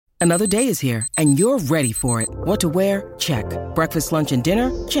Another day is here, and you're ready for it. What to wear? Check. Breakfast, lunch, and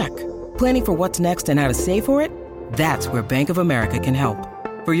dinner? Check. Planning for what's next and how to save for it? That's where Bank of America can help.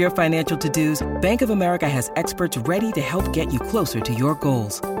 For your financial to-dos, Bank of America has experts ready to help get you closer to your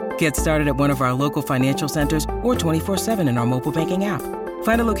goals. Get started at one of our local financial centers or 24/7 in our mobile banking app.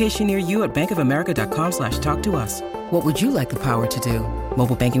 Find a location near you at bankofamerica.com/talktous. What would you like the power to do?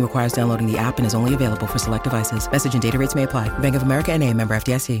 Mobile banking requires downloading the app and is only available for select devices. Message and data rates may apply. Bank of America N.A., member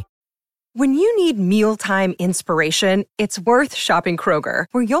FDIC. When you need mealtime inspiration, it's worth shopping Kroger,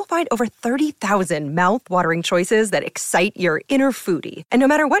 where you'll find over 30,000 mouth-watering choices that excite your inner foodie. And no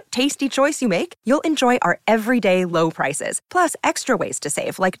matter what tasty choice you make, you'll enjoy our everyday low prices, plus extra ways to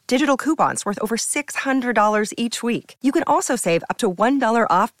save, like digital coupons worth over $600 each week. You can also save up to $1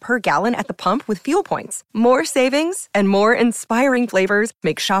 off per gallon at the pump with fuel points. More savings and more inspiring flavors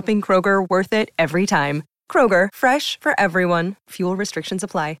make shopping Kroger worth it every time. Kroger, fresh for everyone. Fuel restrictions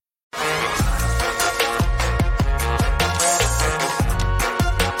apply.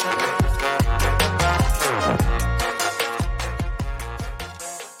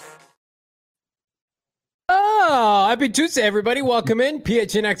 Happy Tuesday, everybody. Welcome in.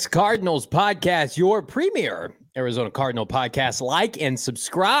 PHNX Cardinals podcast, your premier Arizona Cardinal podcast. Like and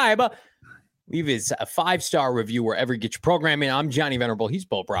subscribe. Leave us a 5-star review wherever you get your programming. I'm Johnny Venerable. He's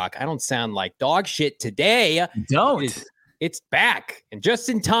Bo Brock. I don't sound like dog shit today. Don't. It's back and just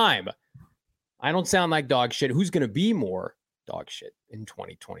in time. I don't sound like dog shit. Who's going to be more dog shit in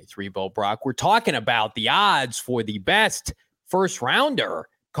 2023, Bo Brock? We're talking about the odds for the best first rounder.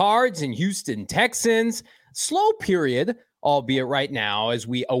 Cards and Houston Texans. Slow period, albeit right now, as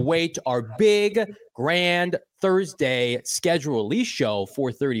we await our big, grand Thursday schedule release show,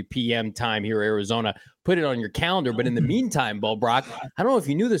 4:30 p.m. time here in Arizona. Put it on your calendar. But in the meantime, Bo Brock, I don't know if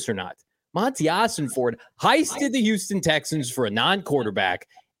you knew this or not. Monty Ossenford heisted the Houston Texans for a non-quarterback,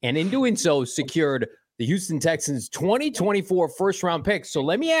 and in doing so, secured the Houston Texans 2024 first-round pick. So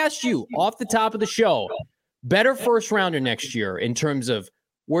let me ask you, off the top of the show, better first-rounder next year in terms of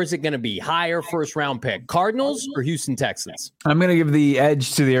where's it going to be? Higher first-round pick, Cardinals or Houston Texans? I'm going to give the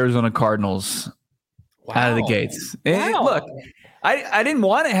edge to the Arizona Cardinals out of the gates. Wow. Look, I didn't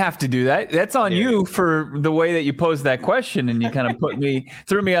want to have to do that. That's on you for the way that you posed that question, and you kind of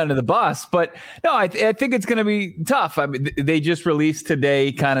threw me under the bus. But no, I think it's going to be tough. I mean, they just released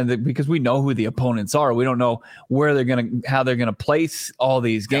today because we know who the opponents are. We don't know how they're going to place all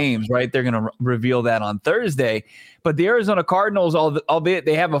these games, right? They're going to reveal that on Thursday. But the Arizona Cardinals, albeit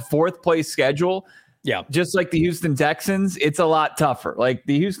they have a 4th place schedule, just like the Houston Texans, it's a lot tougher. Like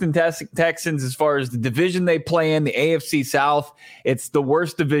the Houston Texans, as far as the division they play in, the AFC South, it's the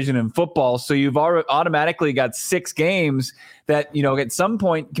worst division in football. So you've automatically got 6 games that, at some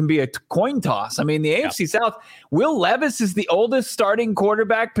point can be a coin toss. I mean, the AFC South, Will Levis is the oldest starting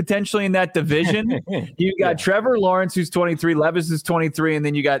quarterback potentially in that division. You've got Trevor Lawrence, who's 23, Levis is 23, and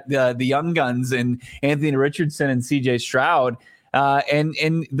then you got the young guns and Anthony Richardson and CJ Stroud. And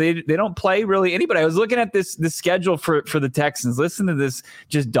they don't play really anybody. I was looking at this schedule for the Texans. Listen to this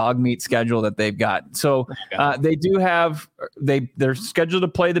just dog meat schedule that they've got. So they do have they're scheduled to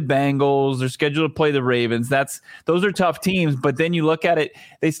play the Bengals. They're scheduled to play the Ravens. Those are tough teams. But then you look at it,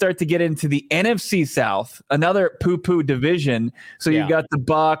 they start to get into the NFC South, another poo-poo division. So you've got the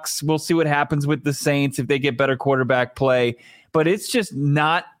Bucs. We'll see what happens with the Saints if they get better quarterback play. But it's just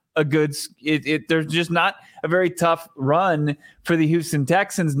not a good. There's just not a very tough run for the Houston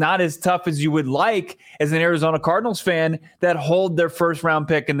Texans. Not as tough as you would like as an Arizona Cardinals fan that hold their first-round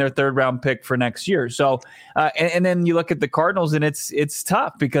pick and their third-round pick for next year. So, and then you look at the Cardinals, and it's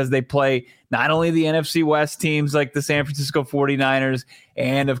tough because they play not only the NFC West teams like the San Francisco 49ers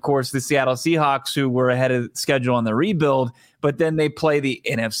and, of course, the Seattle Seahawks, who were ahead of schedule on the rebuild, but then they play the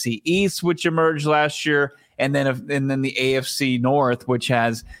NFC East, which emerged last year, and then the AFC North, which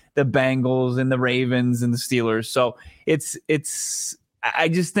has the Bengals and the Ravens and the Steelers. So I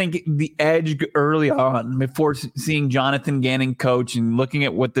just think the edge early on, before seeing Jonathan Gannon coach and looking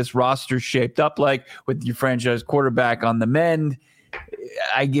at what this roster shaped up like with your franchise quarterback on the mend,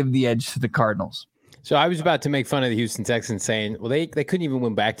 I give the edge to the Cardinals. So I was about to make fun of the Houston Texans saying, well, they couldn't even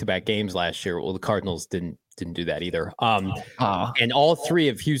win back-to-back games last year. Well, the Cardinals didn't do that either. And all 3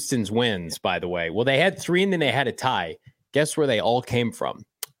 of Houston's wins, by the way, well, they had 3 and then they had a tie. Guess where they all came from?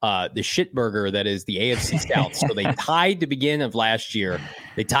 The shitburger that is the AFC South. So they tied the beginning of last year.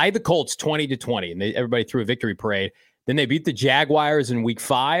 They tied the Colts 20-20, and everybody threw a victory parade. Then they beat the Jaguars in week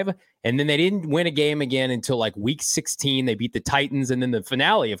 5, and then they didn't win a game again until like week 16. They beat the Titans, and then the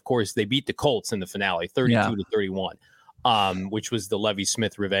finale, of course, they beat the Colts in the finale, 32-31, which was the Lovie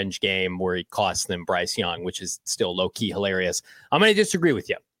Smith revenge game where he cost them Bryce Young, which is still low-key hilarious. I'm going to disagree with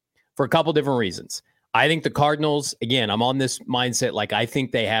you. for a couple different reasons. I think the Cardinals, again, I'm on this mindset, like I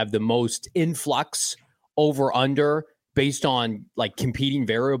think they have the most influx over under based on like competing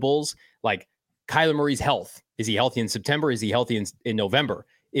variables, like Kyler Murray's health. Is he healthy in September? Is he healthy in November?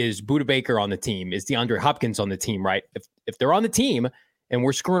 Is Budda Baker on the team? Is DeAndre Hopkins on the team, right? If they're on the team and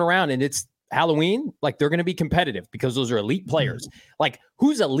we're screwing around and it's Halloween, like they're going to be competitive because those are elite players. Like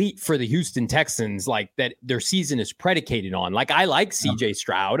who's elite for the Houston Texans, like that their season is predicated on? Like I like CJ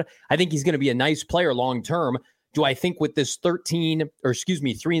Stroud. I think he's going to be a nice player long-term. Do I think with this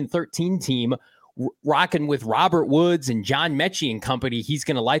 3-13 team rocking with Robert Woods and John Mechie and company, he's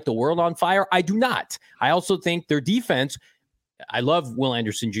going to light the world on fire? I do not. I also think their defense, I love Will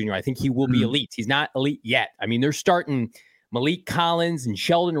Anderson Jr. I think he will be elite. He's not elite yet. I mean, they're starting Malik Collins and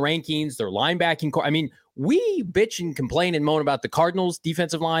Sheldon Rankins, their linebacking core. I mean, we bitch and complain and moan about the Cardinals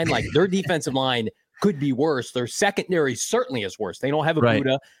defensive line. Like their defensive line could be worse. Their secondary certainly is worse. They don't have a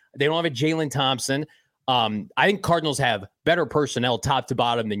Budda. They don't have a Jalen Thompson. I think Cardinals have better personnel top to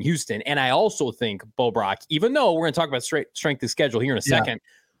bottom than Houston. And I also think, Bo Brock, even though we're going to talk about strength of schedule here in a second,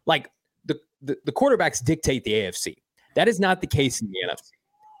 like the quarterbacks dictate the AFC. That is not the case in the NFC.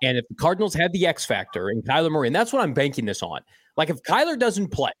 And if the Cardinals have the X factor and Kyler Murray, and that's what I'm banking this on. Like if Kyler doesn't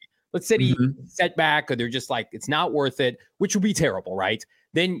play, let's say he set back or they're just like, it's not worth it, which would be terrible, right?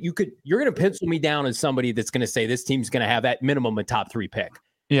 Then you're going to pencil me down as somebody that's going to say this team's going to have at minimum a top 3 pick.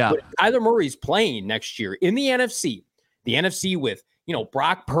 Yeah. But if Kyler Murray's playing next year in the NFC with,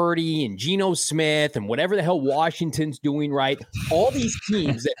 Brock Purdy and Geno Smith and whatever the hell Washington's doing, right? All these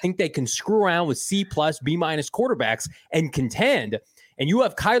teams that think they can screw around with C+, B- quarterbacks and contend. And you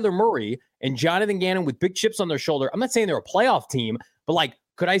have Kyler Murray and Jonathan Gannon with big chips on their shoulder. I'm not saying they're a playoff team, but like,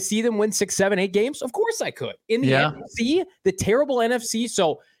 could I see them win 6, 7, 8 games? Of course I could. In the NFC, the terrible NFC.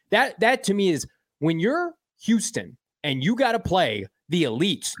 So that to me is when you're Houston and you got to play the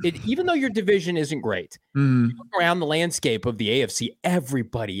elites, even though your division isn't great, you look around the landscape of the AFC,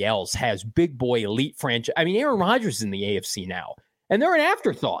 everybody else has big boy elite franchise. I mean, Aaron Rodgers is in the AFC now, and they're an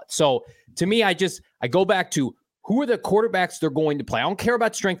afterthought. So to me, I go back to who are the quarterbacks they're going to play. I don't care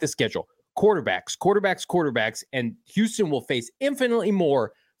about strength of schedule. Quarterbacks, and Houston will face infinitely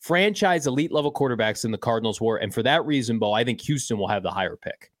more franchise elite level quarterbacks than the Cardinals were. And for that reason, Bo, I think Houston will have the higher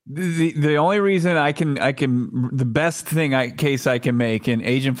pick. The only reason I can the best case I can make, and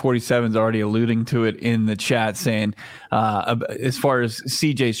Agent 47 is already alluding to it in the chat, saying as far as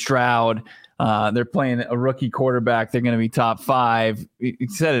CJ Stroud, they're playing a rookie quarterback. They're going to be top 5. He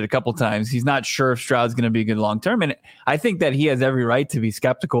said it a couple times. He's not sure if Stroud's going to be good long term, and I think that he has every right to be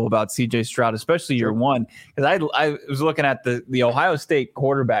skeptical about CJ Stroud, especially year one. Because I was looking at the Ohio State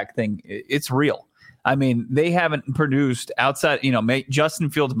quarterback thing. It's real. I mean, they haven't produced outside,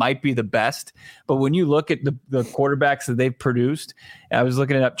 Justin Fields might be the best, but when you look at the quarterbacks that they've produced, I was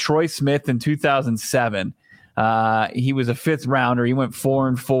looking at Troy Smith in 2007. He was a 5th rounder. He went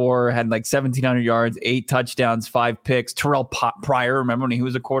 4-4, had like 1,700 yards, 8 touchdowns, 5 picks. Terrell Pryor, remember when he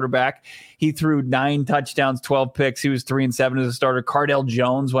was a quarterback? He threw 9 touchdowns, 12 picks. He was 3-7 as a starter. Cardell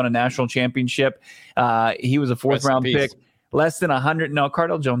Jones won a national championship. He was a 4th-round pick. Less than 100. No,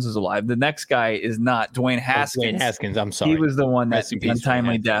 Cardell Jones is alive. The next guy is not. Dwayne Haskins. Dwayne Haskins, I'm sorry. He was the one that's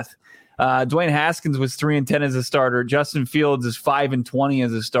untimely death. Dwayne Haskins was 3-10 as a starter. Justin Fields is 5-20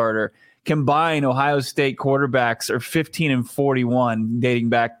 as a starter. Combined, Ohio State quarterbacks are 15-41, dating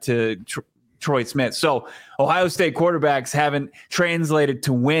back to Troy Smith. So Ohio State quarterbacks haven't translated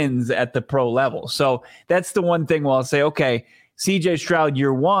to wins at the pro level. So that's the one thing where I'll say, okay, CJ Stroud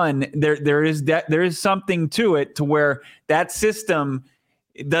year one, there is something to it to where that system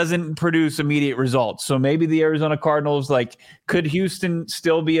doesn't produce immediate results. So maybe the Arizona Cardinals, like, could Houston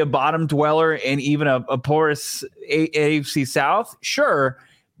still be a bottom dweller and even a porous AFC South? Sure,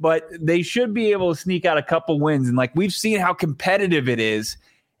 but they should be able to sneak out a couple wins. And like, we've seen how competitive it is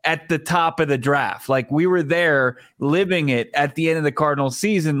at the top of the draft. Like, we were there living it at the end of the Cardinals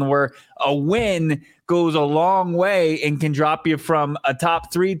season, where a win goes a long way and can drop you from a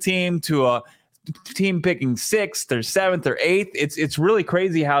top 3 team to a team picking 6th or 7th or 8th. It's really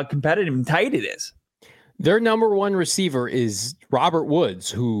crazy how competitive and tight it is. Their number 1 receiver is Robert Woods,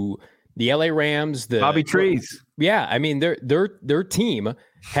 who the LA Rams, Bobby Trees. Yeah, I mean, their team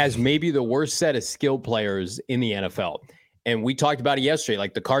has maybe the worst set of skill players in the NFL. And we talked about it yesterday.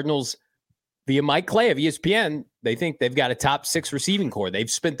 Like, the Cardinals, via Mike Clay of ESPN, they think they've got a top 6 receiving core. They've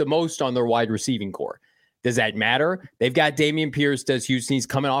spent the most on their wide receiving core. Does that matter? They've got Dameon Pierce, does Houston. He's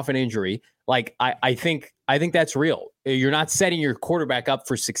coming off an injury. Like, I think that's real. You're not setting your quarterback up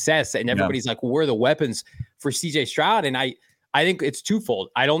for success. And everybody's like, well, where are the weapons for CJ Stroud? And I I think it's twofold.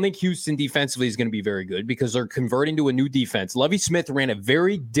 I don't think Houston defensively is going to be very good because they're converting to a new defense. Lovie Smith ran a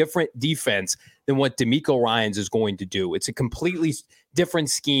very different defense than what DeMeco Ryans is going to do. It's a completely different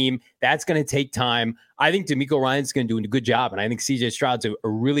scheme. That's going to take time. I think DeMeco Ryans is going to do a good job, and I think CJ Stroud's a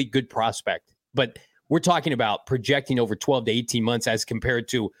really good prospect. But we're talking about projecting over 12 to 18 months as compared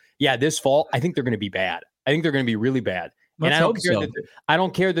to, this fall, I think they're going to be bad. I think they're going to be really bad. And I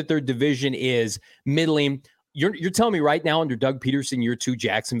don't care that their division is middling. You're telling me right now under Doug Peterson, year 2,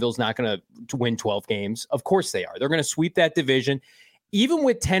 Jacksonville's not going to win 12 games. Of course they are. They're going to sweep that division. Even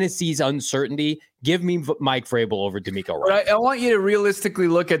with Tennessee's uncertainty, give me Mike Vrabel over DeMeco Ryans. I want you to realistically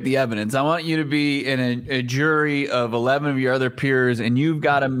look at the evidence. I want you to be in a jury of 11 of your other peers, and you've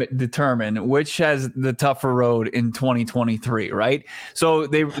got to determine which has the tougher road in 2023, right? So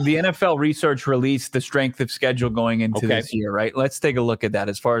the NFL research released the strength of schedule going into this year, right? Let's take a look at that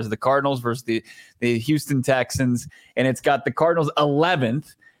as far as the Cardinals versus the Houston Texans, and it's got the Cardinals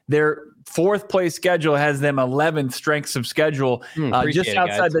 11th. Their fourth place schedule has them 11th strengths of schedule, just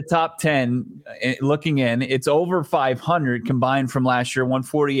outside the top 10. Looking in, it's over 500 combined from last year,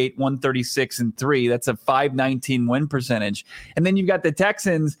 148, 136, and 3. That's a 519 win percentage. And then you've got the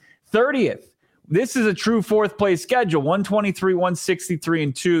Texans 30th. This is a true fourth place schedule, 123, 163,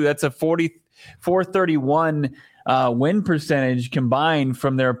 and 2. That's a 431 win percentage combined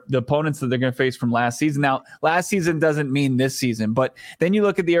from the opponents that they're going to face from last season. Now, last season doesn't mean this season, but then you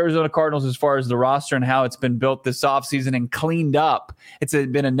look at the Arizona Cardinals as far as the roster and how it's been built this offseason and cleaned up. It's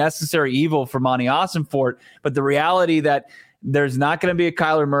been a necessary evil for Monty Ossenfort, but the reality that there's not going to be a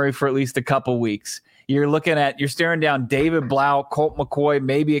Kyler Murray for at least a couple weeks. You're staring down David Blau, Colt McCoy,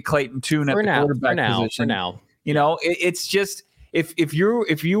 maybe a Clayton Tune at the quarterback position. For now. It's just if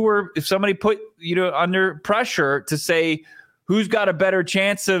somebody put you under pressure to say who's got a better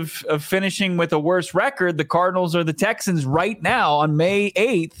chance of finishing with a worse record, the Cardinals or the Texans right now on May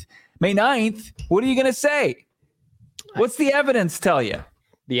 9th, what are you going to say? What's the evidence tell you?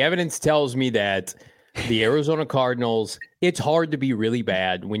 The evidence tells me that the Arizona Cardinals, it's hard to be really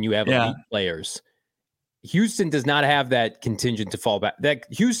bad when you have elite players. Houston does not have that contingent to fall back. That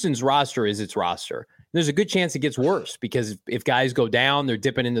Houston's roster is its roster. There's a good chance it gets worse because if guys go down, they're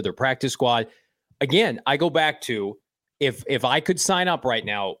dipping into their practice squad. Again, I go back to if I could sign up right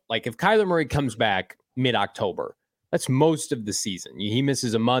now, like if Kyler Murray comes back mid-October, that's most of the season. He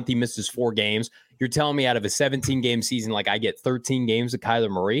misses a month. He misses 4 games. You're telling me out of a 17-game season, like I get 13 games of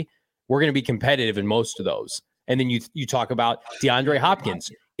Kyler Murray, we're going to be competitive in most of those. And then you talk about DeAndre Hopkins.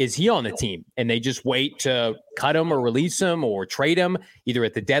 Is he on the team? And they just wait to cut him or release him or trade him either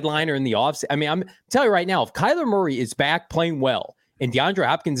at the deadline or in the offseason. I mean, I'm telling you right now, if Kyler Murray is back playing well and DeAndre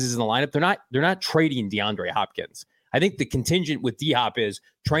Hopkins is in the lineup, they're not trading DeAndre Hopkins. I think the contingent with D-Hop is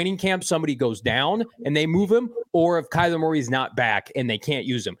training camp, somebody goes down and they move him, or if Kyler Murray is not back and they can't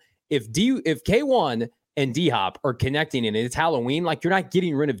use him. If K1 and D-Hop are connecting and it's Halloween, like you're not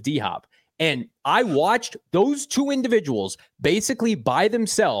getting rid of D-Hop. And I watched those two individuals basically by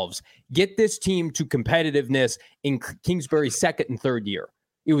themselves get this team to competitiveness in Kingsbury's second and third year.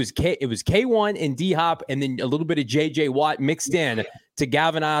 It was K1 and D-Hop and then a little bit of J.J. Watt mixed in to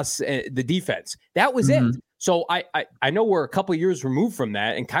galvanize the defense. That was it. So I know we're a couple of years removed from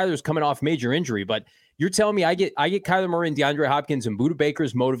that, and Kyler's coming off major injury, but you're telling me I get Kyler Murray and DeAndre Hopkins and Budda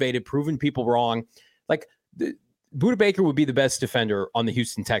Baker's motivated, proving people wrong. Like Budda Baker would be the best defender on the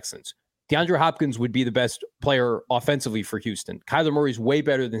Houston Texans. DeAndre Hopkins would be the best player offensively for Houston. Kyler Murray's way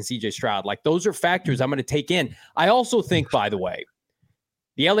better than CJ Stroud. Like those are factors I'm going to take in. I also think, by the way,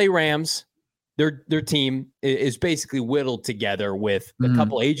 the LA Rams, their team is basically whittled together with a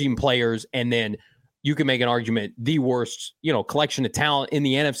couple aging players, and then you can make an argument the worst, collection of talent in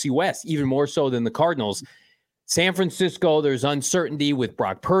the NFC West, even more so than the Cardinals. San Francisco, there's uncertainty with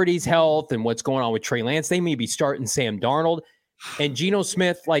Brock Purdy's health and what's going on with Trey Lance. They may be starting Sam Darnold. And Geno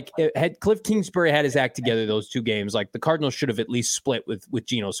Smith, had Cliff Kingsbury had his act together those 2 games, like the Cardinals should have at least split with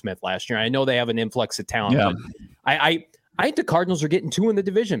Geno Smith last year. I know they have an influx of talent. Yeah. But I think the Cardinals are getting 2 in the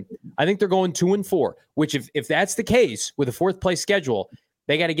division. I think they're going 2-4, which if that's the case with a 4th place schedule,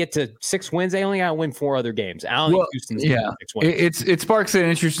 they got to get to 6 wins. They only got to win 4 other games. I don't think Houston's going to 6 wins. It sparks an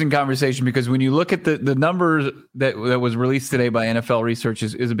interesting conversation because when you look at the numbers that was released today by NFL Research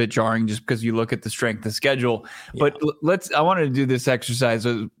is a bit jarring just because you look at the strength of schedule. Yeah. But I wanted to do this exercise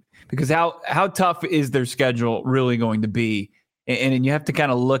because how tough is their schedule really going to be? And you have to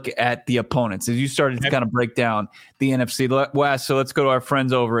kind of look at the opponents as you started to kind of break down the NFC West. So let's go to our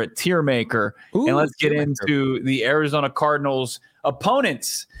friends over at Tier Maker and let's get into the Arizona Cardinals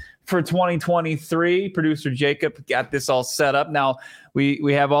opponents for 2023. Producer Jacob got this all set up. Now,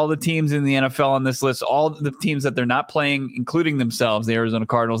 we have all the teams in the NFL on this list, all the teams that they're not playing, including themselves, the Arizona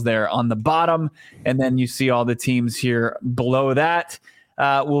Cardinals there on the bottom. And then you see all the teams here below that.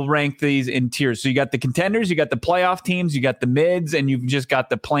 We'll rank these in tiers. So you got the contenders, you got the playoff teams, you got the mids, and you've just got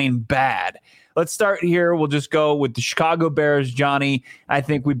the plain bad. Let's start here. We'll just go with the Chicago Bears, Johnny. I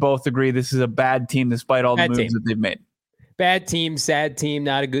think we both agree this is a bad team despite all the moves that they've made. Bad team, sad team,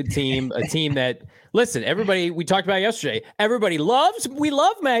 not a good team. A team that, listen, everybody, we talked about it yesterday. We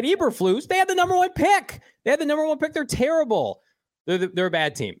love Matt Eberflus. They had the number 1 pick. They're terrible. They're a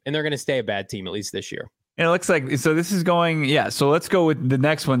bad team, and they're going to stay a bad team at least this year. And it looks like, so this is going, so let's go with the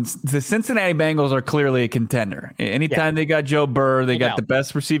next one. The Cincinnati Bengals are clearly a contender. Anytime they got Joe Burrow, they got the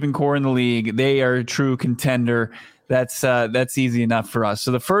best receiving core in the league. They are a true contender. That's easy enough for us.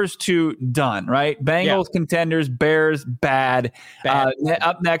 So the first two done, right? Bengals contenders, Bears bad.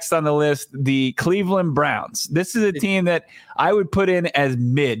 Up next on the list, the Cleveland Browns. This is a team that I would put in as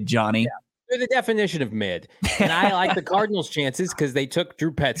mid, Johnny. Yeah. They're the definition of mid. And I like the Cardinals' chances because they took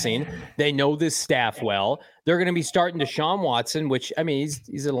Drew Petzing. They know this staff well. They're going to be starting Deshaun Watson, which, I mean,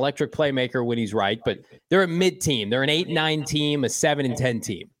 he's an electric playmaker when he's right, but they're a mid team. They're an 8-9 team, a 7-10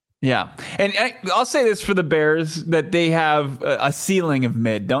 team. Yeah. And I'll say this for the Bears, that they have a ceiling of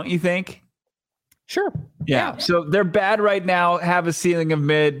mid, don't you think? Sure. Yeah. So they're bad right now, have a ceiling of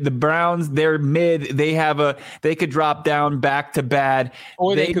mid. The Browns, they're mid. They could drop down back to bad.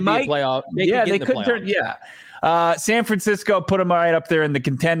 Or they could be a playoff. They could turn. Yeah. San Francisco, put them right up there in the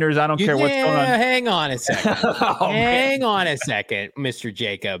contenders. I don't care what's going on. Hang on a second. Hang on a second, Mr.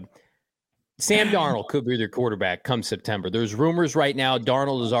 Jacob. Sam Darnold could be their quarterback come September. There's rumors right now.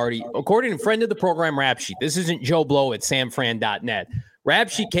 Darnold is already, according to friend of the program, Rap Sheet. This isn't Joe Blow at samfran.net. Rap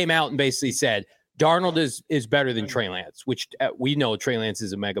Sheet came out and basically said, Darnold is better than Trey Lance, which we know Trey Lance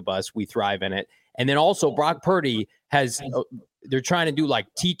is a mega bust. We thrive in it. And then also Brock Purdy has they're trying to do like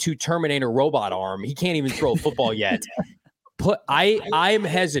T2 Terminator robot arm. He can't even throw a football yet. I am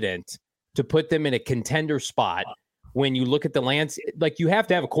hesitant to put them in a contender spot when you look at the Lance. Like, you have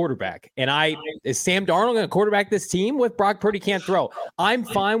to have a quarterback. And is Sam Darnold going to quarterback this team with Brock Purdy can't throw? I'm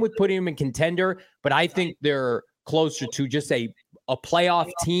fine with putting him in contender, but I think they're closer to just a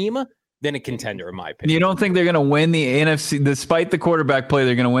playoff team than a contender, in my opinion. You don't think they're going to win the NFC, despite the quarterback play?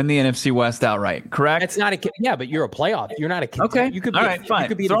 They're going to win the NFC West outright, correct? That's not but you're a playoff. You're not a contender. Okay, you could be, all right, fine.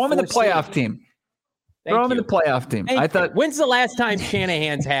 Throw them in the playoff team. Throw them in the playoff team. I thought. When's the last time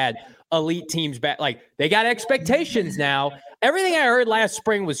Shanahan's had elite teams back? Like, they got expectations now. Everything I heard last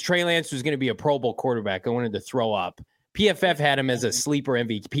spring was Trey Lance was going to be a Pro Bowl quarterback. I wanted to throw up. PFF had him as a sleeper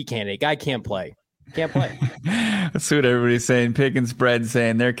MVP candidate. Guy can't play. Can't play. That's what everybody's saying. Pick and spread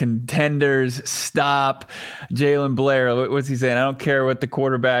saying they're contenders. Stop. Jalen Blair, what's he saying? I don't care what the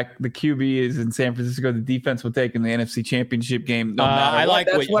quarterback, the QB is in San Francisco. The defense will take in the NFC Championship game. No matter I like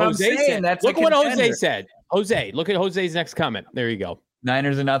what Jose said. Look what Jose said. Look at Jose's next comment. There you go.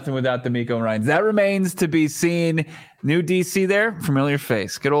 Niners are nothing without D'Amico Ryans. That remains to be seen. New DC there. Familiar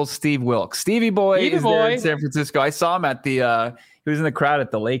face. Good old Steve Wilkes. Stevie Boy is there in San Francisco. I saw him at the he was in the crowd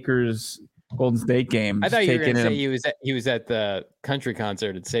at the Lakers Golden State game. I thought you were going to say he was at the country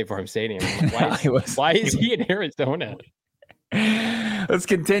concert at State Farm Stadium. Why is he in Arizona? Let's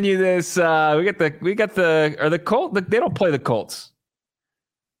continue this. We got the Colts. They don't play the Colts.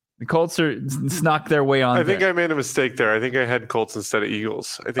 The Colts snuck their way on. I think I made a mistake there. I think I had Colts instead of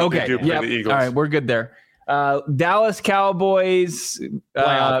Eagles. I think they do play the Eagles. All right, we're good there. Dallas Cowboys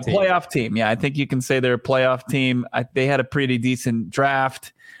playoff team. Yeah, I think you can say they're a playoff team. They had a pretty decent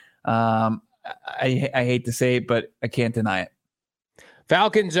draft. I hate to say it, but I can't deny it.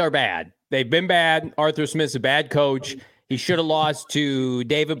 Falcons are bad. They've been bad. Arthur Smith's a bad coach. He should have lost to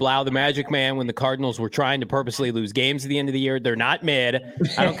David Blau, the Magic Man, when the Cardinals were trying to purposely lose games at the end of the year. They're not mid.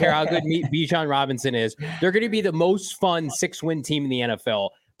 I don't care how good Bijan Robinson is. They're going to be the most fun 6-win team in the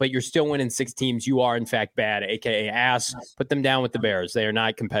NFL, but you're still winning 6 teams. You are, in fact, bad, a.k.a. ass. Put them down with the Bears. They are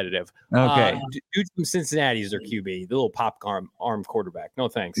not competitive. Okay. Dude from Cincinnati is their QB, the little popcorn-armed quarterback. No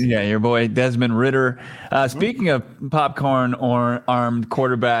thanks. Yeah, your boy Desmond Ridder. Speaking of popcorn-armed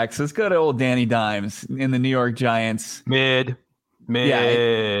quarterbacks, let's go to old Danny Dimes in the New York Giants. Mid.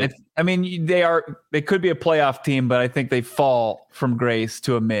 Yeah, I mean, they could be a playoff team, but I think they fall from grace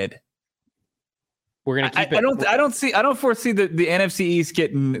to a mid. We're gonna keep it. I don't foresee the NFC East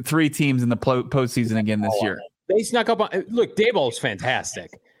getting 3 teams in the postseason again this year. They snuck up on. Look, Daboll's fantastic,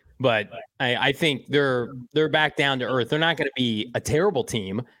 but I think they're back down to earth. They're not going to be a terrible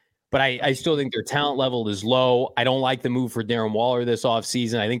team, but I still think their talent level is low. I don't like the move for Darren Waller this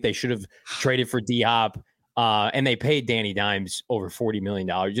offseason. I think they should have traded for D-Hop. And they paid Danny Dimes over $40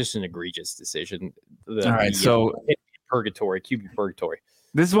 million. Just an egregious decision. All right, so QB purgatory.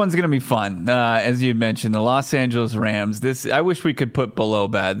 This one's going to be fun. As you mentioned, the Los Angeles Rams. I wish we could put below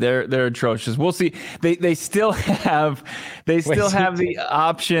bad. They're atrocious. We'll see. They still have the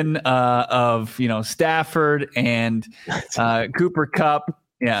option of Stafford and Cooper Kupp.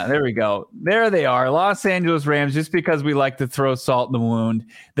 Yeah, there we go. There they are. Los Angeles Rams, just because we like to throw salt in the wound.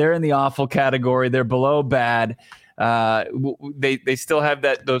 They're in the awful category. They're below bad. They still have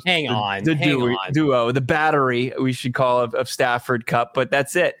the duo, the battery we should call of Stafford Kupp, but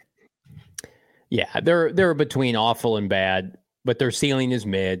that's it. Yeah, they're between awful and bad, but their ceiling is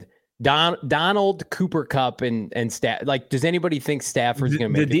mid. Donald, Cooper Kupp, and does anybody think Stafford's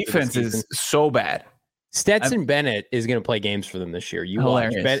going to make the defense is so bad? Stetson Bennett is going to play games for them this year.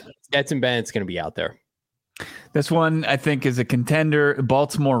 Watch. Stetson Bennett's going to be out there. This one, I think, is a contender.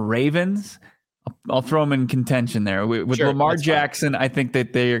 Baltimore Ravens. I'll throw them in contention there. With Lamar Jackson, I think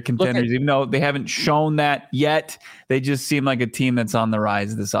that they are contenders, even though they haven't shown that yet. They just seem like a team that's on the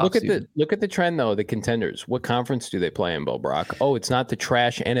rise this offseason. Look at the trend, though, the contenders. What conference do they play in, Bo Brock? Oh, it's not the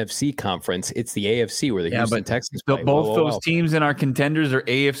trash NFC conference. It's the AFC where the Houston Texans play. Both those teams in our contenders are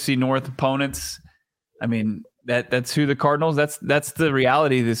AFC North opponents. I mean, that's who the Cardinals. That's the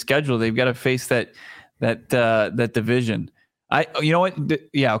reality of the schedule. They've got to face that division. You know what?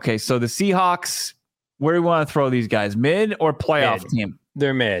 Yeah, okay. So the Seahawks, where do we want to throw these guys? Mid or playoff team?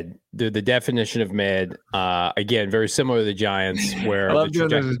 They're mid. They're the definition of mid. Again, very similar to the Giants. Where I love doing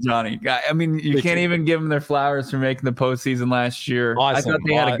this with Johnny. I mean, you can't even give them their flowers for making the postseason last year. Awesome. I thought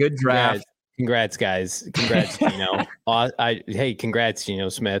they had a good draft. Congrats, guys. Congrats, Geno. Hey, congrats, Geno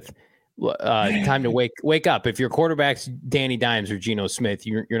Smith. Time to wake up. If your quarterback's Danny Dimes or Geno Smith,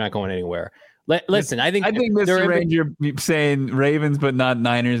 you're not going anywhere. Listen, I think Mr. Ranger saying Ravens but not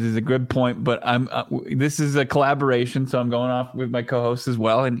Niners is a good point. But this is a collaboration, so I'm going off with my co-host as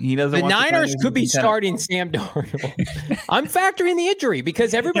well, and he doesn't. The Niners could be starting Sam Darnold. I'm factoring the injury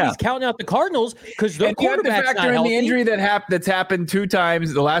because everybody's counting out the Cardinals because their quarterback's not healthy. The injury that's happened 2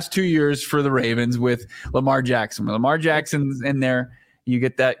 times the last 2 years for the Ravens with Lamar Jackson. When Lamar Jackson's in there, you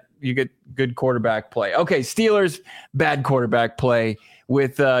get good quarterback play. Okay, Steelers, bad quarterback play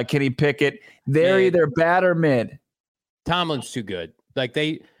with Kenny Pickett. They're either bad or mid. Tomlin's too good. Like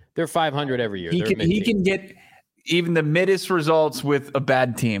they're 500 every year. He can get even the middest results with a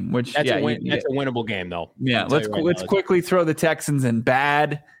bad team, which that's a winnable game though. Yeah, let's quickly throw the Texans in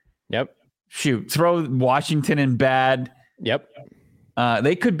bad. Yep. Shoot, throw Washington in bad. Yep.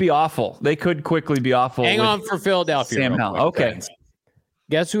 They could be awful. They could quickly be awful. Hang on for Philadelphia. Sam Howell. Okay.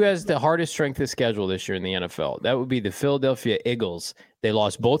 Guess who has the hardest strength of schedule this year in the NFL? That would be the Philadelphia Eagles. They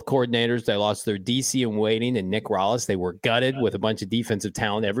lost both coordinators. They lost their DC in waiting and Nick Rollis. They were gutted with a bunch of defensive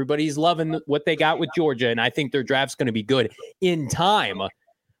talent. Everybody's loving what they got with Georgia, and I think their draft's going to be good in time.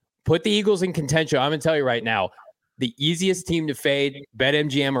 Put the Eagles in contention. I'm going to tell you right now, the easiest team to fade, bet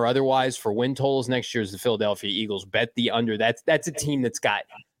MGM or otherwise, for win totals next year is the Philadelphia Eagles. Bet the under. That's a team that's got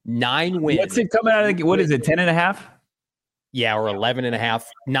 9 wins. What's it coming out of? What is it, 10.5? Yeah, or 11.5.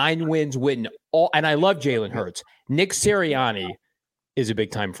 9 wins, win all. And I love Jalen Hurts. Nick Sirianni is a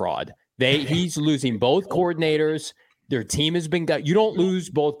big-time fraud. He's losing both coordinators. Their team has been – you don't lose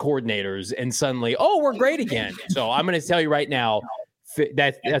both coordinators and suddenly, we're great again. So I'm going to tell you right now,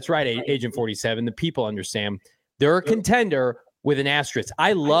 that's right, Agent 47. The people understand. They're a contender with an asterisk.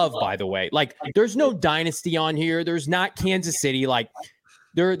 I love, by the way, there's no dynasty on here. There's not Kansas City.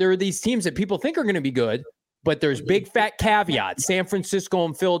 There are these teams that people think are going to be good, but there's big fat caveats, San Francisco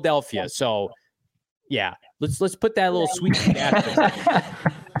and Philadelphia. So, yeah, let's put that little sweet asterisk.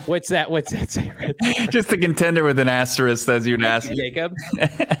 What's that say? Just a contender with an asterisk, as you'd ask. Jacob.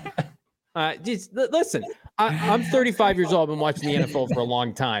 Listen, I'm 35 years old. I've been watching the NFL for a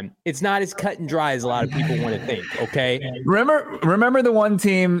long time. It's not as cut and dry as a lot of people want to think, okay? Remember the one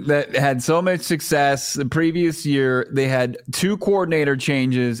team that had so much success the previous year? They had 2 coordinator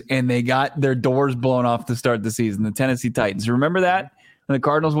changes, and they got their doors blown off to start the season, the Tennessee Titans. Remember that? When the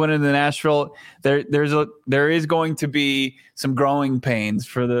Cardinals went into Nashville, there is going to be some growing pains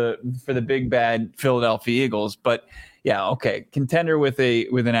for the big bad Philadelphia Eagles, but yeah, okay, contender with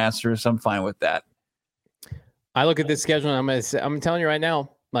an asterisk. I'm fine with that. I look at this schedule and I'm telling you right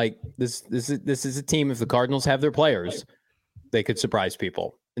now, this is a team. If the Cardinals have their players, they could surprise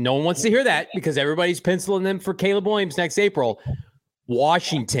people. No one wants to hear that because everybody's penciling them for Caleb Williams next April.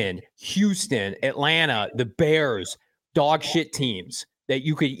 Washington, Houston, Atlanta, the Bears, dog shit teams that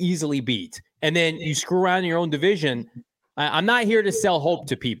you could easily beat. And then you screw around in your own division. I'm not here to sell hope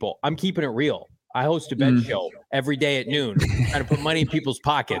to people. I'm keeping it real. I host a bet show. every day at noon, trying to put money in people's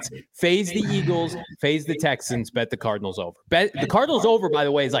pockets. Phase the Eagles, phase the Texans, bet the Cardinals over. Bet the Cardinals over, by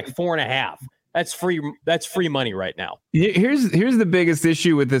the way, is like 4.5. That's free. That's free money right now. Here's the biggest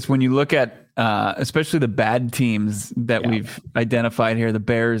issue with this when you look at especially the bad teams that we've identified here, the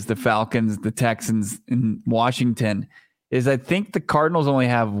Bears, the Falcons, the Texans, and Washington, is I think the Cardinals only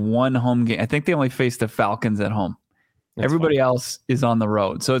have one home game. I think they only face the Falcons at home. Everybody else is on the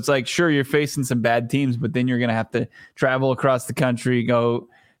road. So it's like, sure, you're facing some bad teams, but then you're going to have to travel across the country, go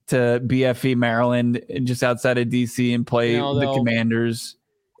to BFE, Maryland, just outside of DC and play the Commanders.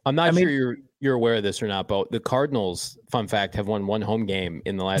 I'm not sure you're aware of this or not, but the Cardinals, fun fact, have won one home game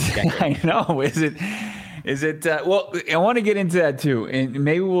in the last decade. I know. Is it? Well, I want to get into that too. And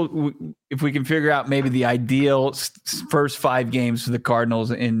maybe if we can figure out maybe the ideal first 5 games for the Cardinals,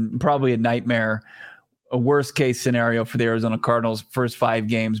 and probably a nightmare, a worst case scenario for the Arizona Cardinals first 5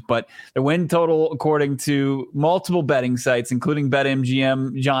 games. But the win total, according to multiple betting sites, including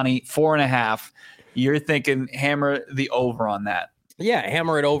BetMGM, Johnny, 4.5. You're thinking hammer the over on that. Yeah,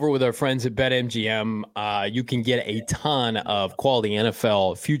 hammer it over with our friends at BetMGM. You can get a ton of quality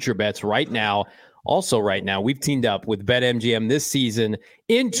NFL future bets right now. Also right now, we've teamed up with BetMGM this season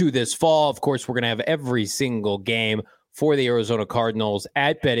into this fall. Of course, we're going to have every single game for the Arizona Cardinals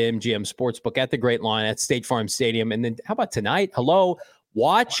at BetMGM Sportsbook at the Great Lawn at State Farm Stadium. And then how about tonight?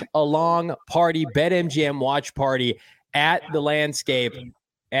 Watch along party, BetMGM watch party at the Landscape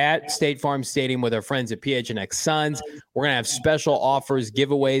at State Farm Stadium with our friends at PHNX Suns. We're going to have special offers,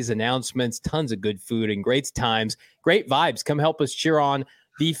 giveaways, announcements, tons of good food and great times, great vibes. Come help us cheer on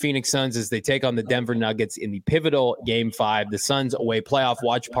the Phoenix Suns as they take on the Denver Nuggets in the pivotal Game 5. The Suns away playoff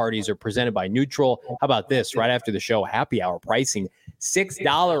watch parties are presented by Neutral. How about this? Right after the show, happy hour pricing,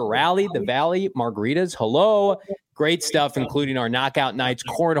 $6 Rally the Valley margaritas. Hello. Great stuff, including our Knockout Nights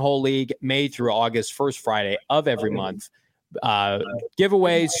Cornhole League, May through August, first Friday of every month.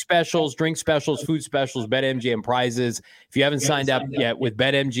 Giveaways, specials, drink specials, food specials, BetMGM prizes. If you haven't signed up yet with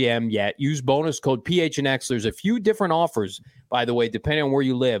BetMGM yet, use bonus code PHNX. There's a few different offers, by the way, depending on where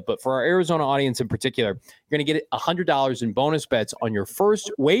you live. But for our Arizona audience in particular, you're going to get $100 in bonus bets on your first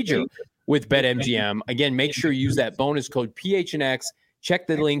wager with BetMGM. Again, make sure you use that bonus code PHNX. Check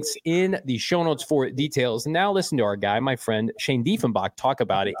the links in the show notes for details. And now listen to our guy, my friend Shane Diefenbach, talk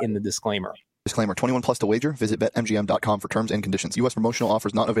about it in the disclaimer. Disclaimer, 21 plus to wager. Visit BetMGM.com for terms and conditions. U.S. promotional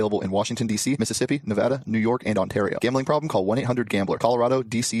offers not available in Washington, D.C., Mississippi, Nevada, New York, and Ontario. Gambling problem? Call 1-800-GAMBLER. Colorado,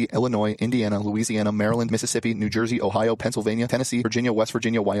 D.C., Illinois, Indiana, Louisiana, Maryland, Mississippi, New Jersey, Ohio, Pennsylvania, Tennessee, Virginia, West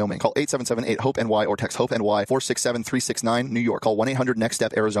Virginia, Wyoming. Call 877-8-HOPE-NY or text HOPE-NY 467-369. New York. Call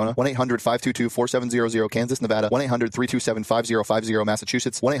 1-800-NEXT-STEP, Arizona. 1-800-522-4700, Kansas, Nevada. 1-800-327-5050,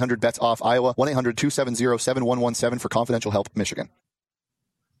 Massachusetts. 1-800-BETS-OFF, Iowa. 1-800-270-7117 for confidential help, Michigan.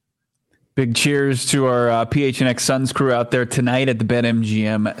 Big cheers to our PHNX Suns crew out there tonight at the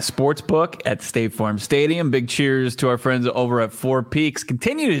BetMGM Sportsbook at State Farm Stadium. Big cheers to our friends over at Four Peaks.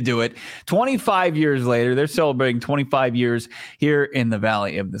 Continue to do it 25 years later. They're celebrating 25 years here in the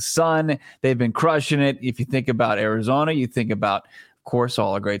Valley of the Sun. They've been crushing it. If you think about Arizona, you think about, of course,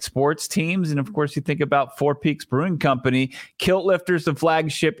 all the great sports teams. And of course, you think about Four Peaks Brewing Company. Kilt Lifters, the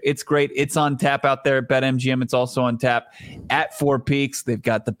flagship. It's great. It's on tap out there at BetMGM. It's also on tap at Four Peaks. They've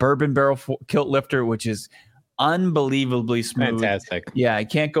got the Bourbon Barrel Kilt Lifter, which is unbelievably smooth. Fantastic. Yeah, I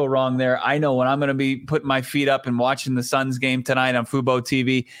can't go wrong there. I know when I'm going to be putting my feet up and watching the Suns game tonight on Fubo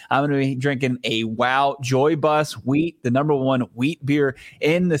TV, I'm going to be drinking a Wow Joy Bus Wheat, the number 1 wheat beer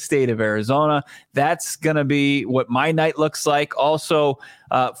in the state of Arizona. That's going to be what my night looks like. Also,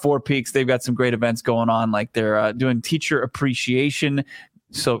 Four Peaks, they've got some great events going on, like they're doing teacher appreciation.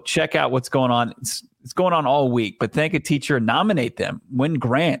 So check out what's going on. It's going on all week, but thank a teacher, nominate them, win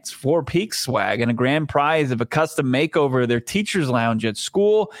grants, Four Peaks swag, and a grand prize of a custom makeover of their teacher's lounge at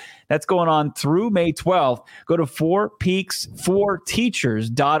school. That's going on through May 12th. Go to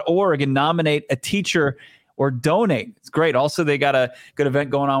 4peaks4teachers.org and nominate a teacher or donate. It's great. Also, they got a good event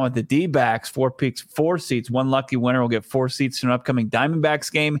going on with the D-backs. Four Peaks, 4 seats. One lucky winner will get 4 seats to an upcoming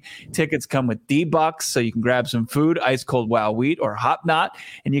Diamondbacks game. Tickets come with D-Bucks, so you can grab some food, ice cold Wow Wheat or Hop Knot,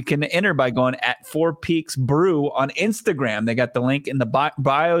 and you can enter by going at 4 Peaks Brew on Instagram. They got the link in the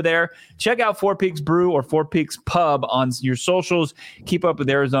bio there. Check out 4 Peaks Brew or 4 Peaks Pub on your socials. Keep up with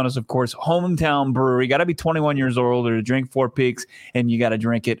Arizona's, of course, hometown brewery. You got to be 21 years or older to drink 4 Peaks, and you got to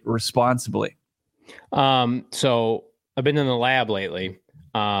drink it responsibly. So I've been in the lab lately,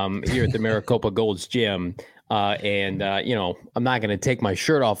 here at the Maricopa Gold's Gym. I'm not going to take my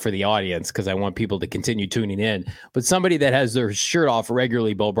shirt off for the audience because I want people to continue tuning in. But somebody that has their shirt off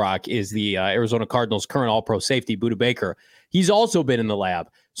regularly, Bo Brock, is the Arizona Cardinals' current All-Pro safety, Budda Baker. He's also been in the lab.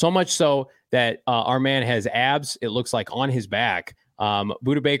 So much so that our man has abs, it looks like, on his back.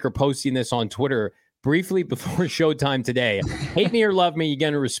 Buda Baker posting this on Twitter briefly before showtime today. Hate me or love me, you're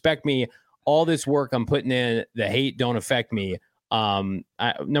going to respect me. All this work I'm putting in, the hate don't affect me.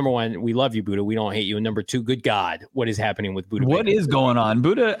 Number one, we love you, Buda. We don't hate you. And number two, good God, what is happening with Buda? What is going on?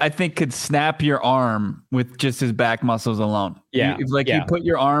 Buda, I think, could snap your arm with just his back muscles alone. Yeah. You put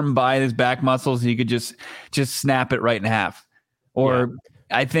your arm by his back muscles, he could just snap it right in half. Or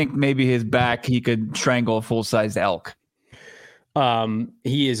I think maybe his back, he could strangle a full-sized elk.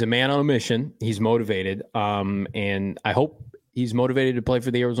 He is a man on a mission. He's motivated. And I hope he's motivated to play for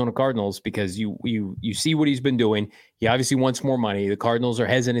the Arizona Cardinals, because you see what he's been doing. He obviously wants more money. The Cardinals are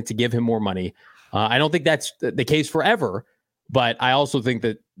hesitant to give him more money. I don't think that's the case forever, but I also think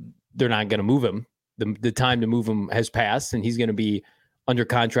that they're not going to move him. The time to move him has passed, and he's going to be under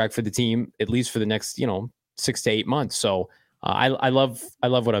contract for the team at least for the next 6 to 8 months. So I love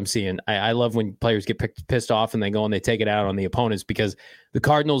what I'm seeing. I love when players get pissed off and they go and they take it out on the opponents, because the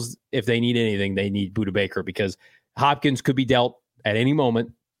Cardinals, if they need anything, they need Buda Baker, because Hopkins could be dealt at any